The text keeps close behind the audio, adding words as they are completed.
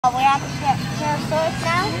We're at the Pterosaurs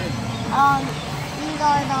now. These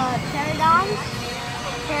are the pterodons.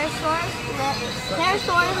 Pterosaurs is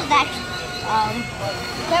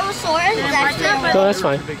actually No, that's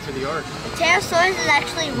fine. Pterosaurs is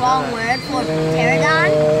actually a wrong word for pterodon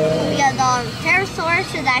because Pterosaurs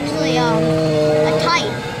is actually a type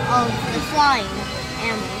of the flying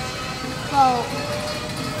animals. So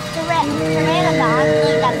pteranodons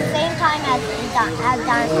lived at the same time as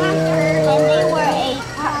dinosaurs, and they were a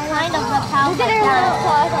kind of reptile like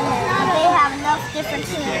dinosaurs. They have enough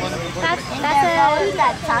differences in their bones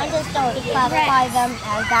that scientists don't classify them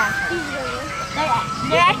as dinosaurs.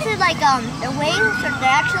 They're actually like their wings are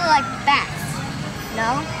actually like bats, you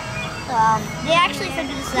know? So they actually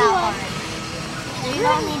figured this out already. So you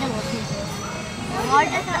don't need to listen to this. The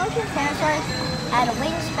largest pterosaurs had a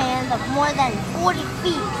wingspan of more than 40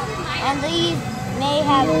 feet, and these may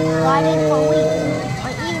have glided for weeks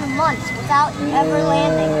or even months without ever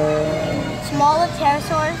landing. Smaller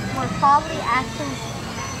pterosaurs were probably active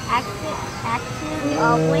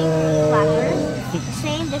wing flappers. The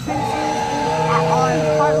same differences are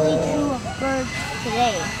partly true of birds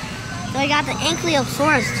today. So I got the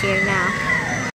Ankylosaurus here now.